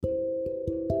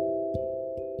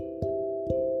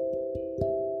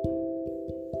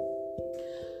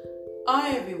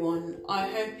Hi everyone, I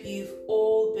hope you've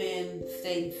all been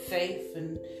staying safe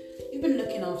and you've been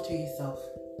looking after yourself.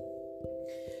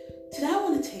 Today I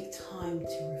want to take time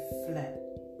to reflect.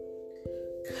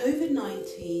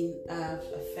 COVID-19 has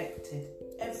affected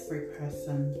every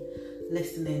person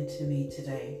listening to me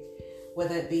today,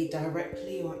 whether it be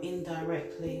directly or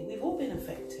indirectly. We've all been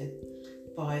affected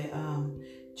by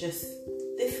just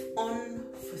this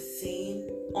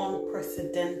unforeseen,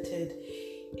 unprecedented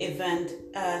event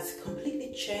has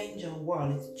completely changed our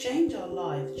world. It's changed our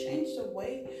lives, changed the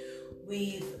way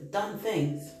we've done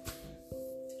things.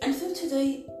 And so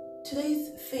today's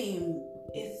theme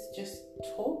is just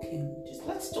talking. Just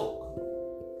let's talk.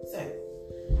 So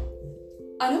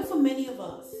I know for many of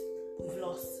us, we've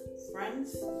lost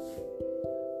friends,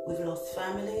 we've lost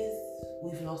families,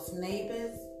 we've lost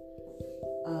neighbors,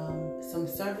 some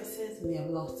services, we have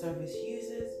lost service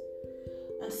users,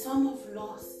 and some have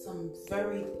lost some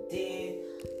very dear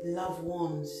loved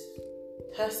ones,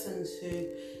 persons who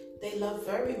they love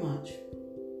very much.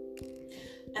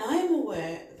 And I am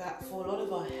aware that for a lot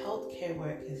of our healthcare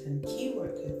workers and key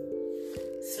workers,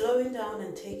 slowing down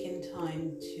and taking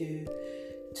time to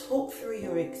talk through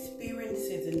your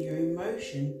experiences and your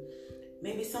emotion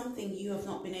may be something you have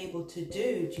not been able to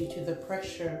do due to the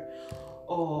pressure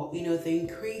or the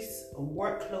increased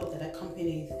workload that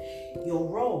accompanies your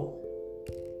role.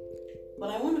 But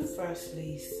I want to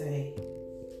firstly say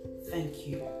thank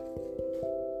you.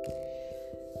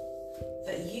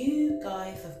 That you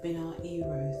guys have been our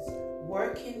heroes,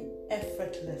 working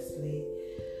effortlessly,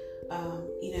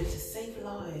 to save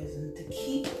lives and to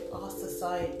keep our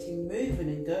society moving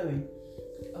and going.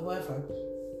 However,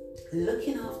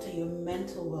 looking after your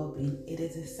mental well-being, it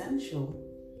is essential.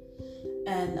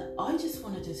 And I just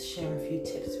want to just share a few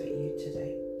tips with you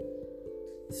today.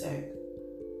 So,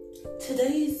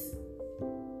 today's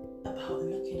about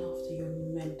looking after your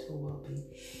mental well-being.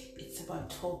 It's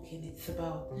about talking. It's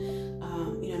about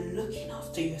looking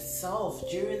after yourself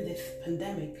during this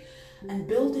pandemic and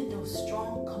building those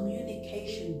strong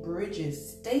communication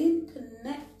bridges, staying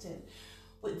connected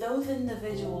with those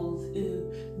individuals who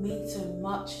mean so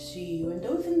much to you and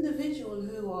those individuals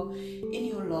who are in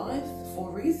your life for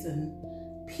a reason,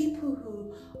 people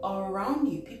who are around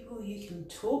you, people who you can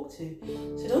talk to.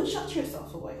 So don't shut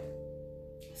yourself away.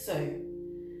 So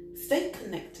stay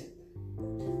connected.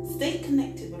 Stay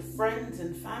connected with friends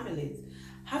and families.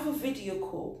 Have a video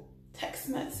call, text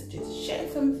messages,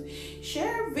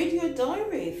 share video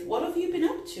diaries. What have you been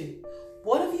up to?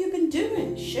 What have you been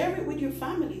doing? Share it with your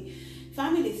family.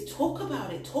 Families, talk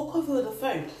about it. Talk over the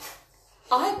phone.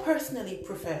 I personally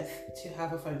prefer to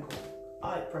have a phone call.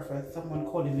 I prefer someone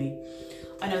calling me.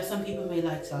 I know some people may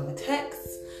like to have a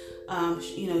text.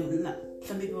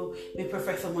 Some people may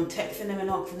prefer someone texting them and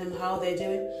asking them how they're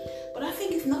doing. But I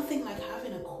think it's nothing like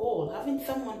having a call, having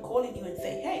someone calling you and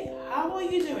say, hey, how are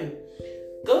you doing?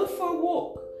 Go for a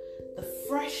walk. The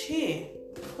fresh air.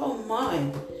 Oh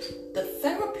my. The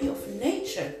therapy of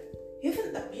nature.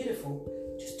 Isn't that beautiful?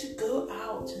 Just to go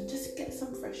out and just get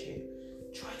some fresh air.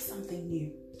 Try something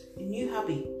new. A new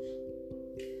hobby.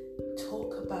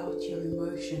 Talk about your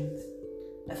emotions.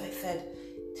 As I said,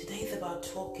 today's about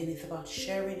talking. It's about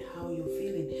sharing how you're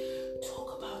feeling.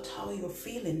 Talk about how you're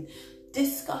feeling.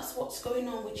 Discuss what's going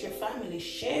on with your family.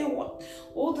 Share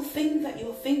all the things that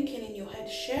you're thinking in your head.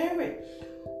 Share it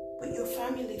with your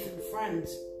families and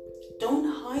friends. Don't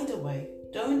hide away.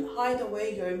 Don't hide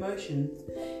away your emotions,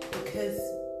 because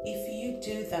if you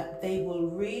do that, they will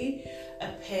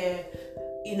reappear,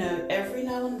 every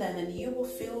now and then, and you will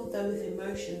feel those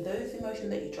emotions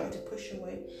that you try to push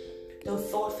away. Those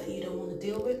thoughts that you don't want to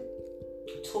deal with,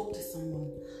 talk to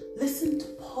someone. Listen to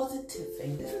positive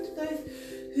things. Listen to those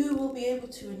who will be able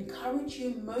to encourage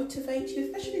you, motivate you,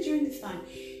 especially during this time.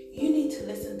 You need to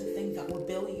listen to things that will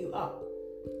build you up.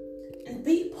 And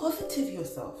be positive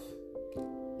yourself.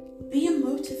 Be a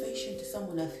motivation to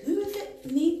someone else. Who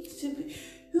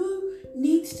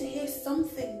needs to hear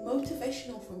something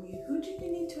motivational from you? Who do you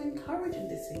need to encourage in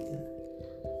this season?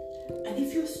 And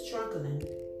if you're struggling,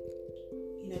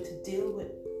 to deal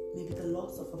with maybe the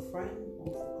loss of a friend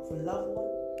or of a loved one,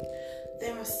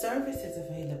 there are services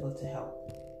available to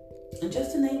help. And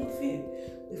just to name a few,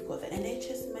 we've got the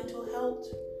NHS Mental Health,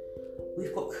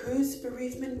 we've got Cruise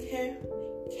Bereavement Care,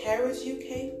 Carers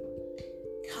UK,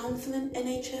 Counselling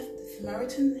NHS, the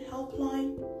Samaritan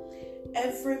Helpline,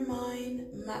 Every Mind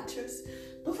Matters.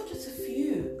 Those are just a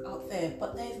few out there,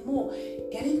 but there's more.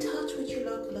 Get in touch with your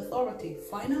local authority.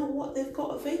 Find out what they've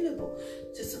got available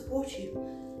to support you.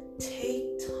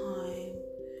 Take time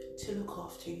to look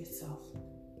after yourself.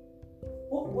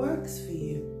 What works for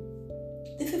you?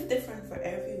 This is different for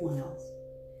everyone else.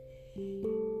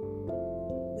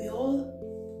 We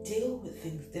all deal with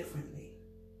things differently.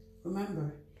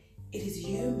 Remember, it is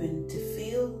human to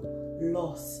feel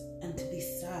loss and to be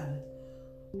sad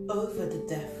over the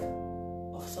death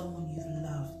of someone you've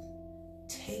loved.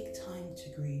 Take time to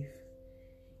grieve.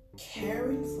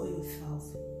 Caring for yourself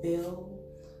builds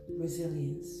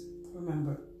resilience.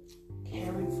 Remember,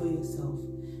 caring for yourself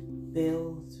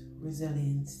builds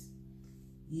resilience.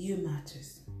 You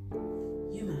matters.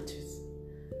 You matters.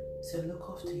 So look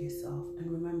after yourself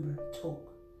and remember,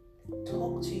 talk.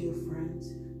 Talk to your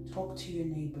friends, talk to your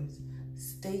neighbors.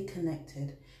 Stay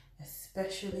connected,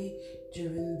 especially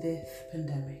during this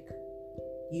pandemic.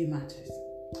 You matters.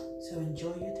 So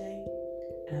enjoy your day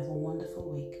and have a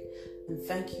wonderful week. And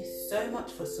thank you so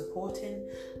much for supporting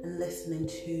and listening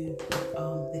to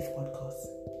this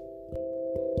podcast.